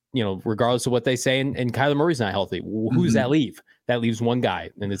moment, regardless of what they say. And Kyler Murray's not healthy. Who does that leave? That leaves one guy,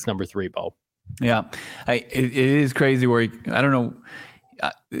 and it's number 3, Bo. Yeah, it is crazy where I don't know.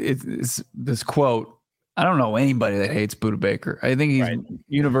 It's this quote. I don't know anybody that hates Buda Baker. I think he's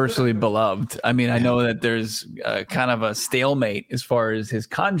universally beloved. I mean, I know that there's kind of a stalemate as far as his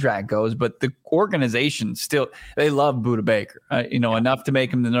contract goes, but the organization still, they love Buda Baker, enough to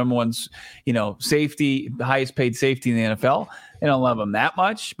make him the number one, safety, the highest paid safety in the NFL. They don't love him that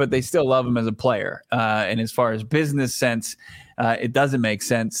much, but they still love him as a player. And as far as business sense, it doesn't make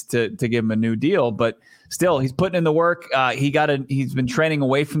sense to give him a new deal, but still, he's putting in the work. He's been training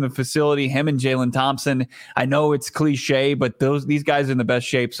away from the facility. Him and Jalen Thompson. I know it's cliche, but these guys are in the best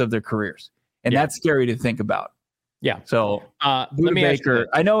shapes of their careers, and that's scary to think about. Yeah. So, Buda Baker.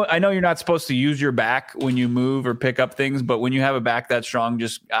 I know you're not supposed to use your back when you move or pick up things, but when you have a back that strong,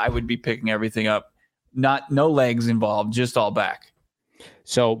 I would be picking everything up. No legs involved, just all back.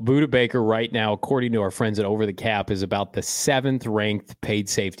 So Buda Baker right now, according to our friends at Over the Cap, is about the 7th ranked paid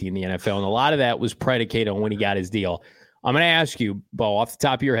safety in the NFL. And a lot of that was predicated on when he got his deal. I'm going to ask you, Bo, off the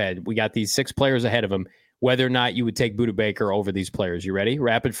top of your head, we got these 6 players ahead of him, whether or not you would take Buda Baker over these players. You ready?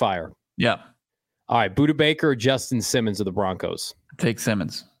 Rapid fire. Yeah. All right. Buda Baker or Justin Simmons of the Broncos? Take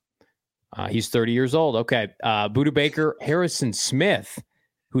Simmons. He's 30 years old. Okay. Buda Baker, Harrison Smith,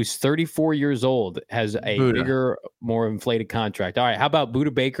 who's 34 years old, has a bigger, more inflated contract. All right, how about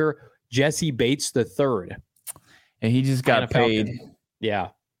Buda Baker, Jesse Bates III? And he just got paid. Yeah.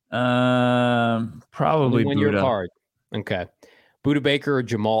 Probably Buda. Your card. Okay. Buda Baker or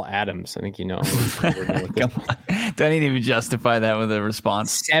Jamal Adams? I think you know. Come on. Don't even justify that with a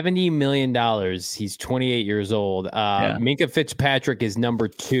response. $70 million. He's 28 years old. Minkah Fitzpatrick is number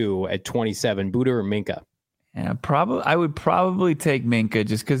 2 at 27. Buda or Minkah? Yeah, I would probably take Minkah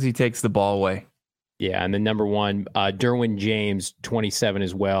just because he takes the ball away. Yeah, and then number 1, Derwin James, 27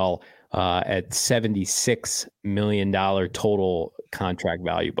 as well, at $76 million total contract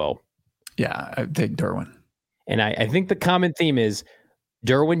value, Bo. Yeah, I'd take Derwin. And I think the common theme is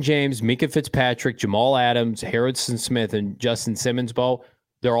Derwin James, Minkah Fitzpatrick, Jamal Adams, Harrison Smith, and Justin Simmons, Bo.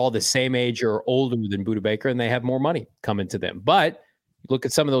 They're all the same age or older than Buda Baker, and they have more money coming to them. But look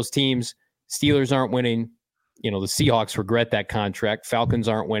at some of those teams. Steelers aren't winning. The Seahawks regret that contract. Falcons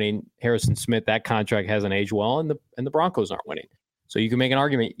aren't winning. Harrison Smith, that contract hasn't aged well, and the Broncos aren't winning. So you can make an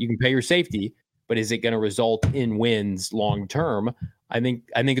argument. You can pay your safety, but is it going to result in wins long term? I think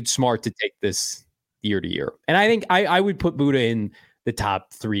it's smart to take this year to year, and I think I would put Buda in the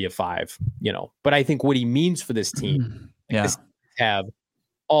top 3 of 5. But I think what he means for this team, is have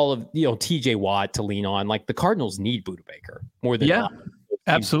all of TJ Watt to lean on. Like the Cardinals need Buda Baker more than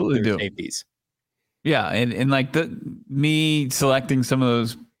absolutely do. Safeties. Yeah, and like me selecting some of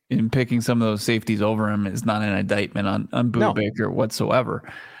those and picking some of those safeties over him is not an indictment on Buda Baker whatsoever.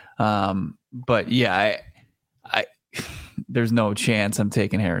 But yeah, I there's no chance I'm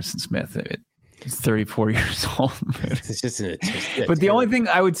taking Harrison Smith. He's 34 years old. It's just but the only thing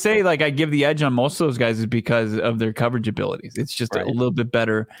I would say, like, I give the edge on most of those guys is because of their coverage abilities. It's just a little bit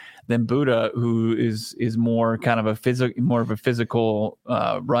better than Buda, who is more kind of a physical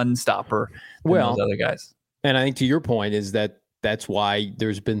run stopper than those other guys. And I think to your point is that's why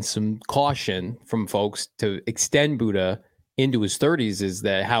there's been some caution from folks to extend Buda into his 30s. Is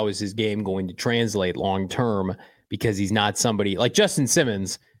that how is his game going to translate long term? Because he's not somebody like Justin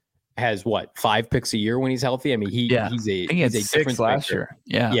Simmons. Has 5 picks a year when he's healthy? I mean, he's a different last year.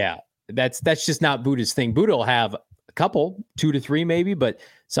 Yeah. That's just not Buda's thing. Buda will have a couple, 2 to 3 maybe, but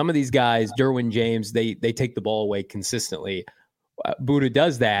some of these guys, Derwin James, they take the ball away consistently. Buddha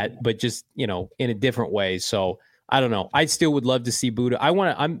does that, but just, in a different way. So I don't know. I still would love to see Buddha.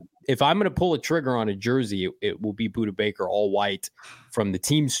 If I'm going to pull a trigger on a jersey, it will be Buddha Baker all white from the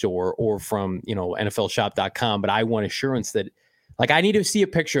team store or from, NFLshop.com. But I want assurance that, I need to see a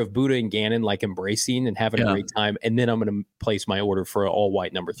picture of Buddha and Gannon, embracing and having a great time. And then I'm going to place my order for an all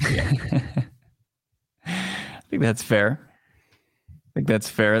white number 3. I think that's fair.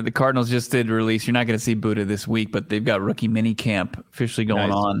 The Cardinals just did release. You're not going to see Buddha this week, but they've got rookie mini camp officially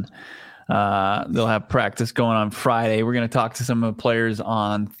going on. They'll have practice going on Friday. We're going to talk to some of the players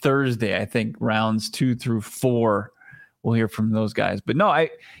on Thursday. I think rounds 2 through 4. We'll hear from those guys. But no,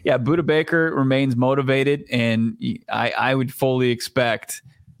 Buddha Baker remains motivated, and I would fully expect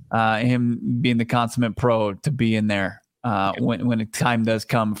him being the consummate pro to be in there when the time does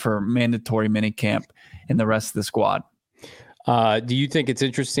come for mandatory minicamp and the rest of the squad. Do you think it's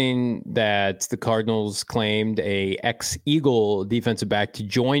interesting that the Cardinals claimed a ex-Eagle defensive back to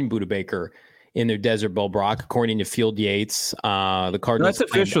join Buddha Baker in their Desert Bowl, Brock, according to Field Yates? The Cardinals.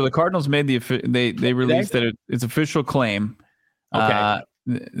 That's official. The Cardinals made they released that it's official claim. Okay.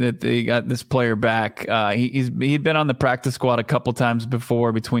 That they got this player back. He'd been on the practice squad a couple times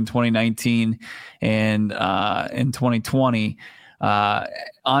before between 2019 and in 2020.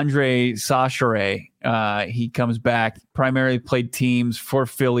 Andre Sachare, he comes back, primarily played teams for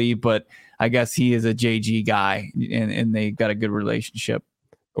Philly, but I guess he is a JG guy, and they got a good relationship.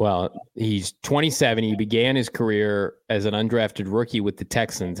 Well, he's 27. He began his career as an undrafted rookie with the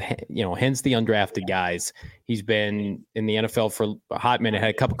Texans, hence the undrafted guys. He's been in the NFL for a hot minute,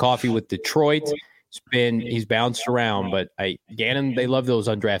 had a cup of coffee with Detroit. He's bounced around, but Gannon, they love those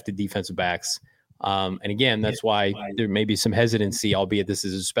undrafted defensive backs. And again, that's why there may be some hesitancy, albeit this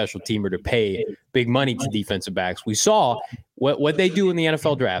is a special teamer, to pay big money to defensive backs. We saw what they do in the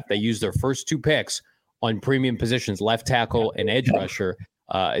NFL draft. They use their first 2 picks on premium positions, left tackle and edge rusher.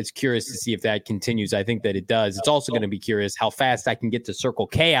 It's curious to see if that continues. I think that it does. It's also going to be curious how fast I can get to Circle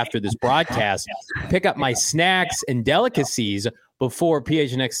K after this broadcast, pick up my snacks and delicacies before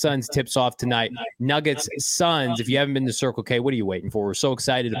PHNX Suns tips off tonight. Nuggets Suns. If you haven't been to Circle K, what are you waiting for? We're so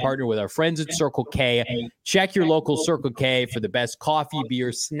excited to partner with our friends at Circle K. Check your local Circle K for the best coffee,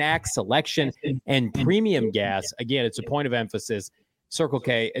 beer, snack selection, and premium gas. Again, it's a point of emphasis. Circle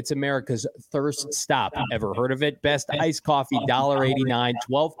K, it's America's thirst stop. Ever heard of it? Best iced coffee, $1.89,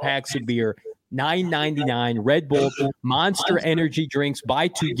 12 packs of beer, $9.99. Red Bull, Monster Energy drinks, buy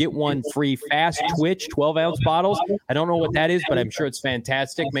 2, get 1 free. Fast Twitch, 12-ounce bottles. I don't know what that is, but I'm sure it's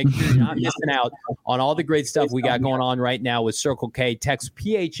fantastic. Make sure you're not missing out on all the great stuff we got going on right now with Circle K. Text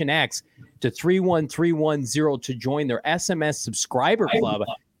PHNX to 31310 to join their SMS subscriber club.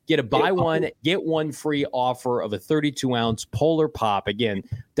 Get a buy 1, get 1 free offer of a 32-ounce Polar Pop. Again,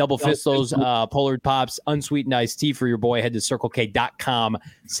 double fist those Polar Pops, unsweetened iced tea for your boy. Head to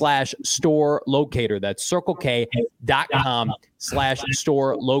CircleK.com/store locator. That's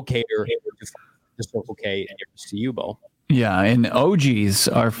CircleK.com/store locator to find the Circle K nearest to you, Bo. Yeah, and OG's,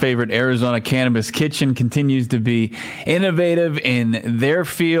 our favorite Arizona Cannabis Kitchen, continues to be innovative in their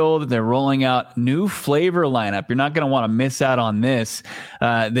field. They're rolling out new flavor lineup. You're not going to want to miss out on this.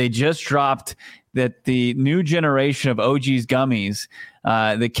 They just dropped that the new generation of OG's gummies,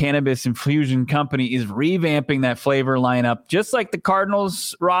 the Cannabis Infusion Company, is revamping that flavor lineup. Just like the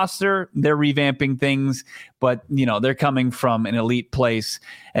Cardinals roster, they're revamping things, but they're coming from an elite place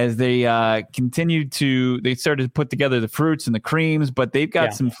as they they started to put together the fruits and the creams, but they've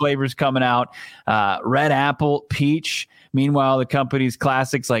got some flavors coming out. Red apple, peach. Meanwhile, the company's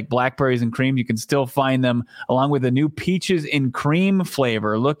classics like blackberries and cream, you can still find them along with the new peaches and cream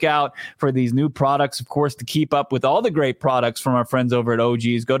flavor. Look out for these new products, of course, to keep up with all the great products from our friends over at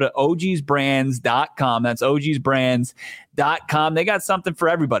OG's. Go to ogsbrands.com. That's ogsbrands.com. They got something for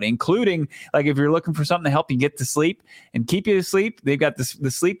everybody, including if you're looking for something to help you get to sleep and keep you to sleep, they've got the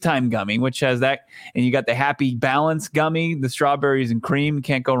Sleep Time Gummy, which has that, and you got the Happy Balance Gummy, the strawberries and cream.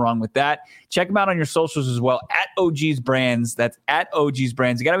 Can't go wrong with that. Check them out on your socials as well, at OG's Brands. That's at OG's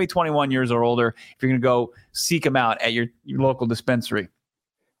Brands. You got to be 21 years or older if you're going to go seek them out at your local dispensary.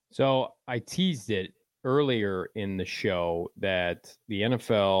 So I teased it earlier in the show that the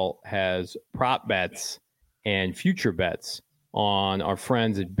NFL has prop bets and future bets on our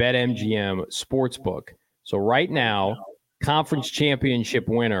friends at BetMGM Sportsbook. So right now, conference championship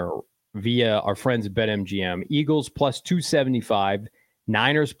winner via our friends at BetMGM, Eagles plus 275,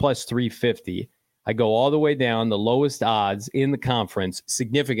 Niners plus 350. I go all the way down, the lowest odds in the conference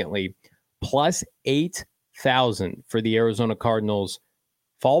significantly, plus 8,000 for the Arizona Cardinals,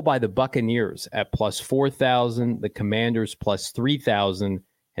 followed by the Buccaneers at plus 4,000, the Commanders plus 3,000,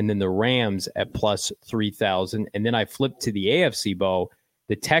 and then the Rams at plus 3,000. And then I flipped to the AFC, Bo,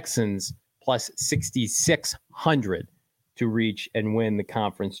 the Texans plus 6,600 to reach and win the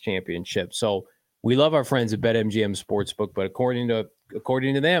conference championship. So we love our friends at BetMGM Sportsbook, but according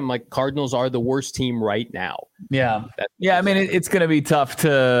to them, like, Cardinals are the worst team right now. Yeah. I mean, it's going to be tough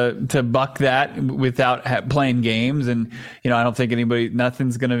to buck that without playing games. And, I don't think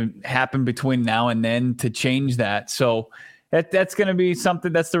nothing's going to happen between now and then to change that. So that's going to be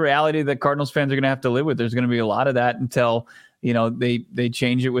something, that's the reality that Cardinals fans are going to have to live with. There's going to be a lot of that until, they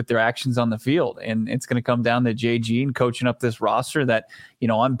change it with their actions on the field. And it's going to come down to JG and coaching up this roster that,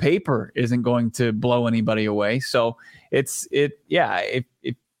 on paper isn't going to blow anybody away. So I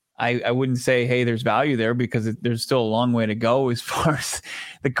wouldn't say, hey, there's value there, because there's still a long way to go as far as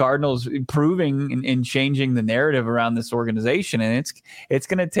the Cardinals improving and changing the narrative around this organization. And it's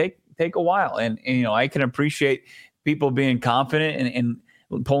going to take a while. And, I can appreciate people being confident and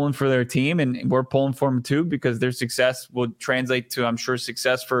pulling for their team, and we're pulling for them too, because their success will translate to, I'm sure,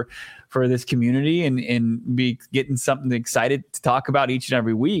 success for this community and be getting something excited to talk about each and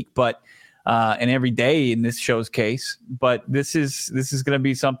every week. But and every day in this show's case. But this is going to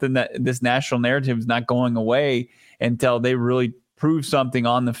be something that this national narrative is not going away until they really prove something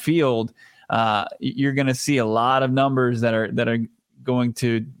on the field. You're going to see a lot of numbers that are going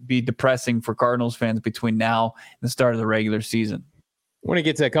to be depressing for Cardinals fans between now and the start of the regular season. I want to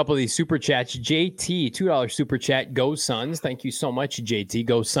get to a couple of these super chats. JT, $2 super chat. Go Suns. Thank you so much, JT.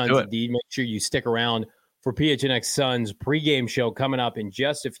 Go Suns indeed. Make sure you stick around for PHNX Suns pregame show coming up in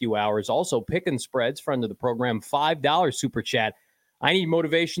just a few hours. Also, Pickin' Spreads, friend of the program, $5 super chat. I need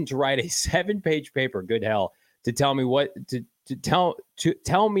motivation to write a 7-page paper. Good hell, to tell me what to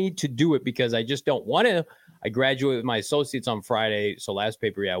tell me to do it, because I just don't want to. I graduate with my associates on Friday, so last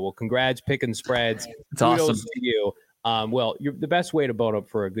paper. Yeah, well, congrats, Pickin' Spreads. It's awesome to you. Well, the best way to bone up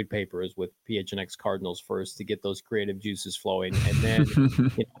for a good paper is with PHNX Cardinals first, to get those creative juices flowing, and then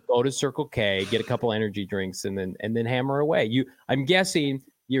go to Circle K, get a couple energy drinks, and then hammer away. I'm guessing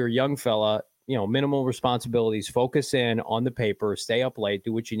you're a young fella, minimal responsibilities, focus in on the paper, stay up late,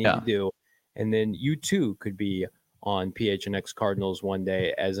 do what you need to do, and then you too could be on PHNX Cardinals one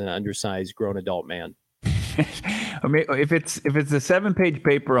day as an undersized grown adult man. I mean, if it's a 7-page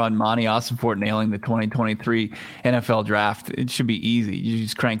paper on Monty Ossenfort nailing the 2023 NFL draft, it should be easy. You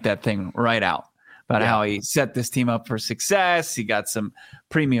just crank that thing right out about how he set this team up for success. He got some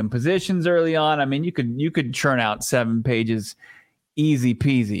premium positions early on. I mean, you could churn out 7 pages easy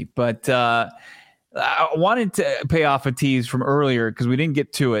peasy. But I wanted to pay off a tease from earlier because we didn't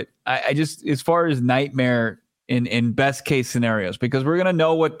get to it. I just, as far as nightmare in best case scenarios, because we're going to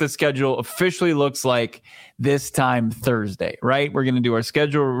know what the schedule officially looks like this time Thursday, right? We're going to do our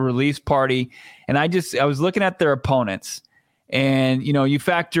schedule release party. And I was looking at their opponents, and, you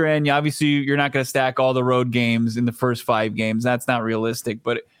factor in, obviously you're not going to stack all the road games in the first 5 games. That's not realistic.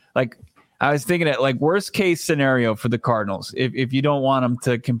 But I was thinking worst case scenario for the Cardinals, if you don't want them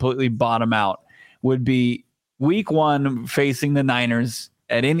to completely bottom out, would be week 1 facing the Niners.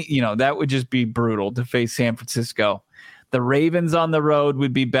 At any, that would just be brutal to face San Francisco. The Ravens on the road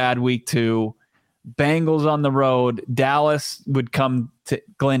would be bad week 2. Bengals on the road. Dallas would come to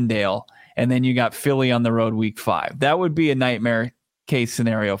Glendale. And then you got Philly on the road week 5. That would be a nightmare case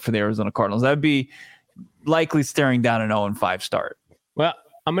scenario for the Arizona Cardinals. That would be likely staring down an 0-5 start. Well,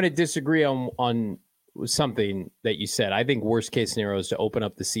 I'm going to disagree on something that you said. I think worst case scenario is to open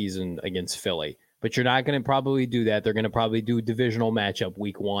up the season against Philly. But you're not going to probably do that. They're going to probably do a divisional matchup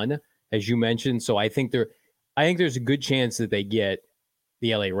week 1, as you mentioned. So I think there's a good chance that they get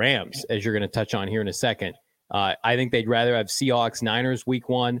the LA Rams, as you're going to touch on here in a second. I think they'd rather have Seahawks Niners week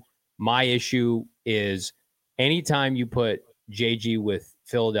 1. My issue is anytime you put JG with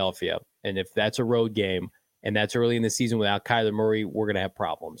Philadelphia, and if that's a road game and that's early in the season without Kyler Murray, we're going to have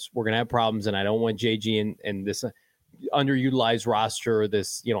problems. And I don't want JG and this underutilized roster,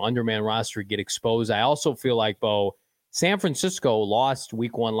 this undermanned roster, get exposed. I also feel like, Bo, San Francisco lost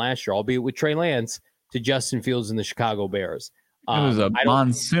week 1 last year, albeit with Trey Lance, to Justin Fields and the Chicago Bears. It was a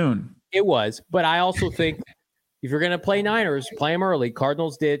monsoon. It was, but I also think if you're going to play Niners, play them early.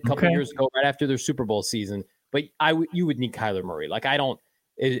 Cardinals did a couple of years ago, right after their Super Bowl season. But you would need Kyler Murray.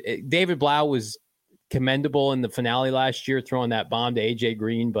 David Blau was commendable in the finale last year, throwing that bomb to AJ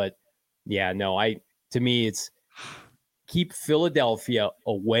Green. But to me, it's keep Philadelphia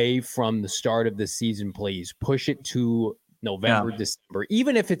away from the start of the season, please. Push it to November, December,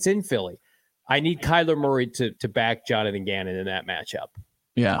 even if it's in Philly. I need Kyler Murray to back Jonathan Gannon in that matchup.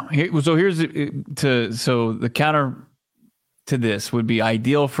 Yeah. So the counter to this would be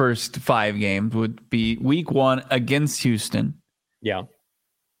ideal first 5 games would be week 1 against Houston. Yeah.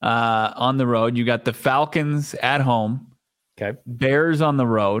 on the road. You got the Falcons at home. Okay. Bears on the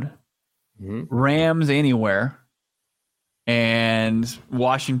road. Rams anywhere. And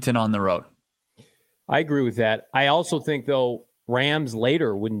Washington on the road. I agree with that. I also think, though, Rams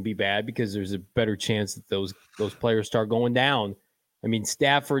later wouldn't be bad because there's a better chance that those players start going down. I mean,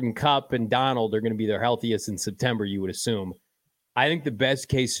 Stafford and Kupp and Donald are going to be their healthiest in September, you would assume. I think the best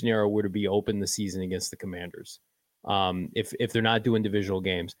case scenario would be open the season against the Commanders. If they're not doing divisional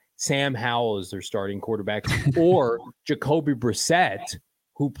games, Sam Howell is their starting quarterback, or Jacoby Brissett,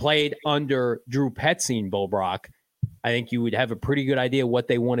 who played under Drew Petzing, Bo Brock. I think you would have a pretty good idea what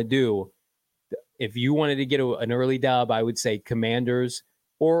they want to do. If you wanted to get an early dub, I would say Commanders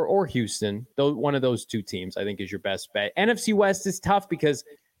or Houston. One of those two teams, I think, is your best bet. NFC West is tough because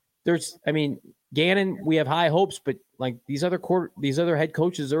Gannon, we have high hopes, but like these other head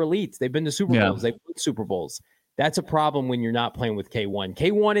coaches are elites. They've been to Super Bowls. They've won Super Bowls. That's a problem when you're not playing with K1.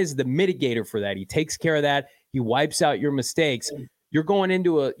 K1 is the mitigator for that. He takes care of that. He wipes out your mistakes. You're going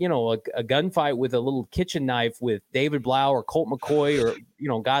into a gunfight with a little kitchen knife with David Blau or Colt McCoy or,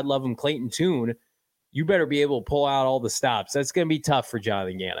 God love him, Clayton Tune. You better be able to pull out all the stops. That's going to be tough for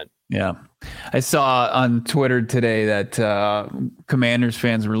Jonathan Gannon. Yeah. I saw on Twitter today that Commanders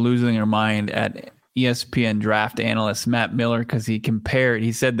fans were losing their mind at ESPN draft analyst Matt Miller because he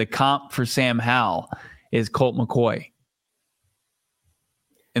said the comp for Sam Howell is Colt McCoy.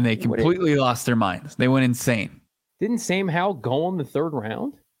 And they completely lost their minds. They went insane. Didn't Sam Howell go in the third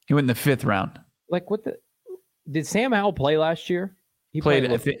round? He went in the fifth round. Did Sam Howell play last year? He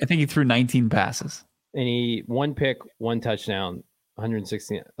played I think he threw 19 passes. And he 1 pick, 1 touchdown,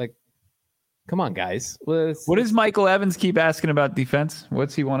 116. Come on, guys. What does Michael Evans keep asking about defense?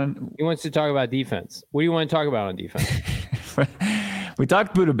 What's he wanting? He wants to talk about defense. What do you want to talk about on defense? We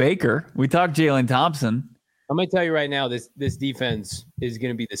talked Budda Baker. We talked Jalen Thompson. I'm going to tell you right now, this defense is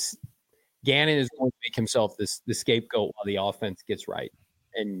going to be this. Gannon is going to make himself the scapegoat while the offense gets right.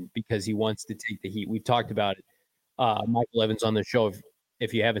 And because he wants to take the heat. We've talked about it. Michael Evans on the show.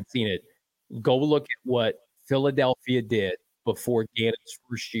 If you haven't seen it, go look at what Philadelphia did before Gannon's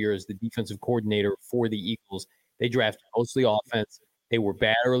first year as the defensive coordinator for the Eagles. They drafted mostly offense. They were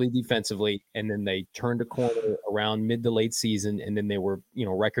bad early defensively, and then they turned a corner around mid to late season, and then they were,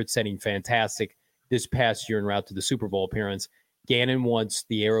 record-setting fantastic this past year en route to the Super Bowl appearance. Gannon wants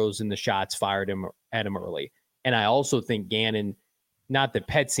the arrows and the shots fired at him early. And I also think Gannon, not that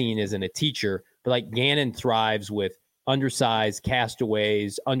Petzing isn't a teacher, but Gannon thrives with undersized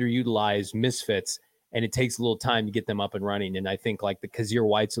castaways, underutilized misfits, and it takes a little time to get them up and running. And I think the Kazir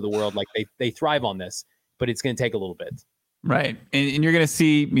Whites of the world, they thrive on this, but it's going to take a little bit. Right. And you're going to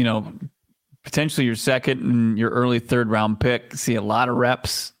see, potentially your second and your early third round pick, see a lot of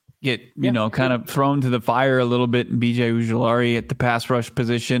reps get, kind of thrown to the fire a little bit. And BJ Ujulari at the pass rush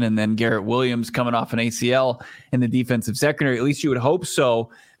position, and then Garrett Williams coming off an ACL in the defensive secondary. At least you would hope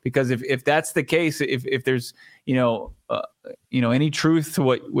so, because if that's the case, if there's, any truth to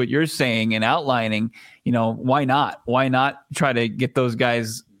what you're saying and outlining, why not? Why not try to get those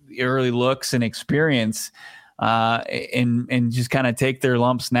guys early looks and experience, and just kind of take their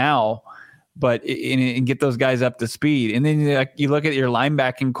lumps now, but and get those guys up to speed. And then you look at your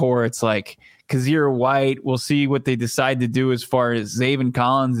linebacking core, it's like Kazir White. We'll see what they decide to do as far as Zaven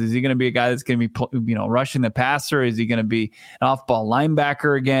Collins. Is he going to be a guy that's going to be, rushing the passer? Is he going to be an off-ball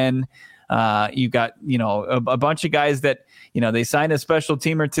linebacker again? You've got, a bunch of guys that, they signed a special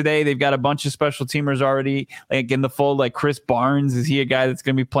teamer today. They've got a bunch of special teamers already in the fold, like Chris Barnes. Is he a guy that's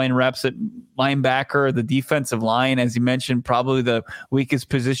going to be playing reps at linebacker? The defensive line, as you mentioned, probably the weakest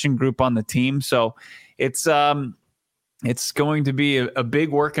position group on the team. So it's going to be a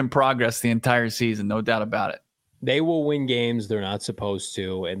big work in progress the entire season, no doubt about it. They will win games they're not supposed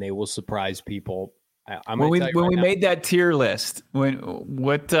to, and they will surprise people. When we made that tier list,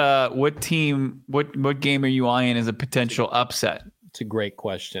 what game are you eyeing as a potential upset? It's a great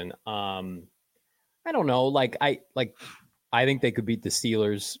question. I don't know. I think they could beat the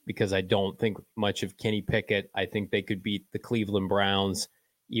Steelers because I don't think much of Kenny Pickett. I think they could beat the Cleveland Browns,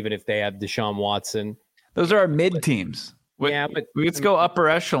 even if they have Deshaun Watson. Those are our mid teams. Yeah, but let's go upper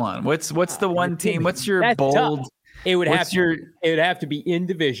echelon. What's the one team? What's your bold? Tough. It would have to be in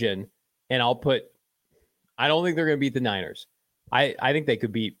division, and I don't think they're going to beat the Niners. I think they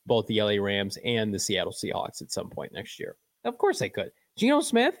could beat both the LA Rams and the Seattle Seahawks at some point next year. Of course they could. Geno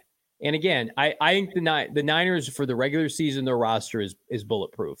Smith. And again, I think the Niners for the regular season, their roster is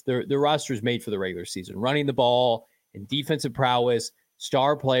bulletproof. Their roster is made for the regular season. Running the ball and defensive prowess,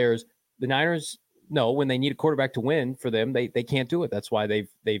 star players. The Niners, no, when they need a quarterback to win for them, they can't do it. That's why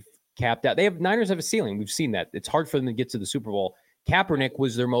they've capped out. Niners have a ceiling. We've seen that. It's hard for them to get to the Super Bowl. Kaepernick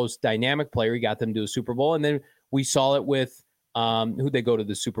was their most dynamic player. He got them to a Super Bowl. And then we saw it with who'd they go to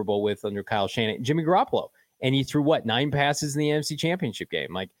the Super Bowl with under Kyle Shanahan? Jimmy Garoppolo. And he threw 9 passes in the NFC Championship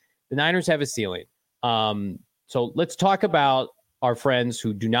game. Like, the Niners have a ceiling. So let's talk about our friends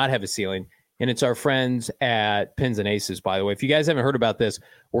who do not have a ceiling. And it's our friends at Pins and Aces, by the way. If you guys haven't heard about this,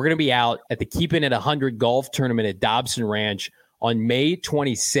 we're going to be out at the Keepin' It 100 golf tournament at Dobson Ranch on May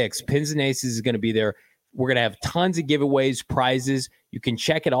 26th. Pins and Aces is going to be there. We're going to have tons of giveaways, prizes. You can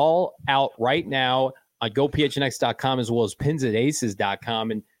check it all out right now on gophnx.com as well as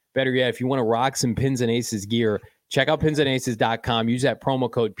pinsandaces.com. And better yet, if you want to rock some Pins and Aces gear, check out pinsandaces.com. Use that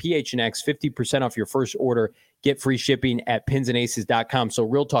promo code PHNX, 50% off your first order. Get free shipping at pinsandaces.com. So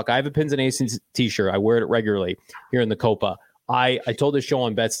real talk, I have a Pins and Aces t-shirt. I wear it regularly here in the Copa. I told the show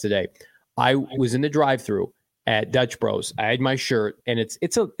on Bets today. I was in the drive-thru at Dutch Bros. I had my shirt, and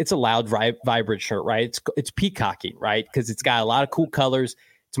it's a loud, vibrant shirt, right? It's peacocking, right? Because it's got a lot of cool colors.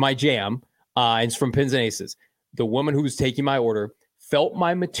 It's my jam. And it's from Pins and Aces. The woman who was taking my order felt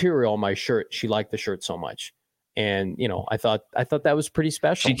my material on my shirt. She liked the shirt so much. And, I thought that was pretty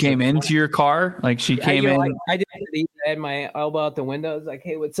special. She came into your car? Like, she came in? I didn't leave. I had my elbow out the window. I was like,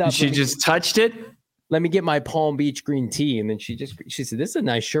 hey, what's up? She just touched it? Let me get my Palm Beach green tea. And then she said, this is a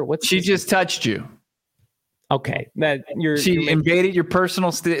nice shirt. She just touched you. Okay. She invaded your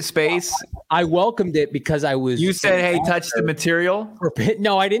personal space? I welcomed it because I was. You said, hey, touch the material?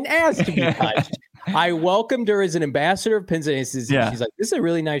 No, I didn't ask to be touched. I welcomed her as an ambassador of Pins and Aces. Yeah. She's like, this is a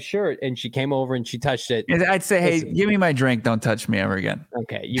really nice shirt. And she came over and she touched it. I'd say, hey, give me my drink. Don't touch me ever again.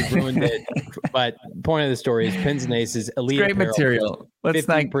 Okay. You ruined it. But point of the story is Pins and Aces. Elite great apparel, material. Let's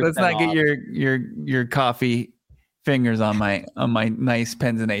not get your coffee fingers on my nice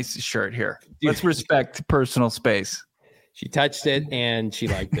Pins and Aces shirt here. Dude. Let's respect personal space. She touched it and she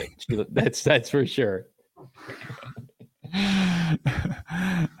liked it. That's for sure.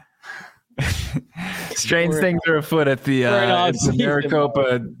 Strange things are afoot at the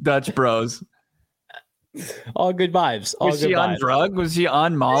Maricopa Dutch Bros. All good vibes. Was she on drug? Was she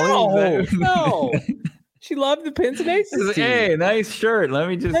on Molly? No. She loved the Pins and Aces. Hey, nice shirt. Let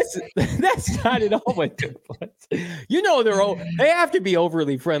me just. That's not at all what took place. They have to be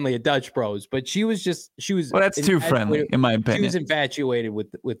overly friendly at Dutch Bros, but she was. Well, that's too friendly, in my opinion. She was infatuated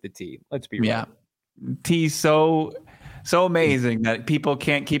with the tea. Let's be real. Yeah, tea's so amazing that people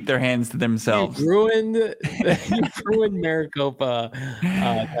can't keep their hands to themselves. You ruined Maricopa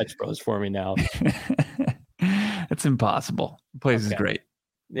Dutch Bros for me now. It's impossible. The place is great.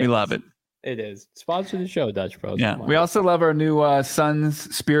 We love it. It is. Sponsor the show, Dutch Bros. Yeah. We also love our new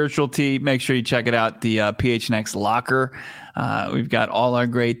Suns spiritual tee. Make sure you check it out, the PHNX Locker. We've got all our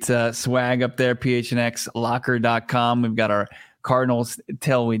great swag up there, phnxlocker.com. We've got our Cardinals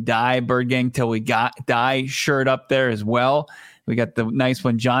Till We Die, Bird Gang Till We Die shirt up there as well. We got the nice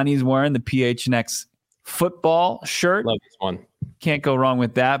one Johnny's wearing, the PHNX football shirt. Love this one. Can't go wrong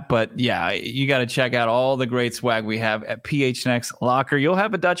with that. But yeah, you got to check out all the great swag we have at PHNX Locker. You'll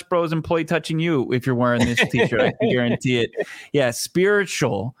have a Dutch Bros employee touching you if you're wearing this t-shirt. I can guarantee it. Yeah,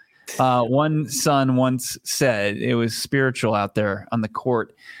 spiritual. One son once said it was spiritual out there on the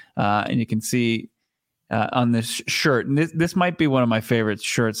court. And you can see on this shirt. And this might be one of my favorite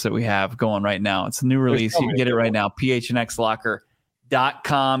shirts that we have going right now. It's a new release. You can get it right now.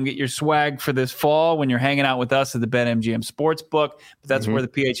 PHNXLocker.com. Get your swag for this fall when you're hanging out with us at the BetMGM Sportsbook. But that's where the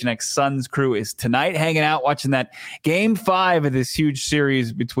PHNX Suns crew is tonight, hanging out, watching that Game 5 of this huge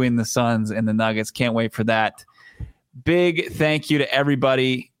series between the Suns and the Nuggets. Can't wait for that. Big thank you to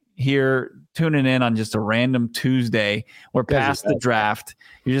everybody here tuning in on just a random Tuesday. We're past the draft.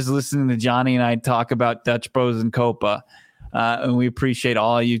 You're just listening to Johnny and I talk about Dutch Bros and Copa. And we appreciate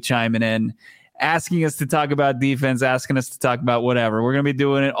all of you chiming in, asking us to talk about defense, asking us to talk about whatever. We're going to be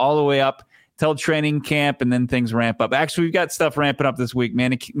doing it all the way up till training camp, and then things ramp up. Actually, we've got stuff ramping up this week,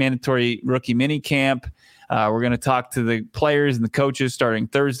 mandatory rookie mini camp. We're going to talk to the players and the coaches starting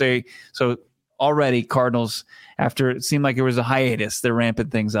Thursday. So already Cardinals, after it seemed like it was a hiatus, they're ramping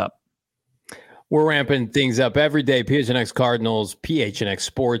things up. We're ramping things up every day. PHNX Cardinals, PHNX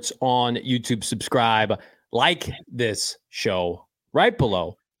Sports on YouTube. Subscribe, like this show right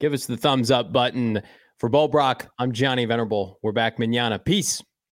below. Give us the thumbs up button. For Bo Brock, I'm Johnny Venerable. We're back manana. Peace.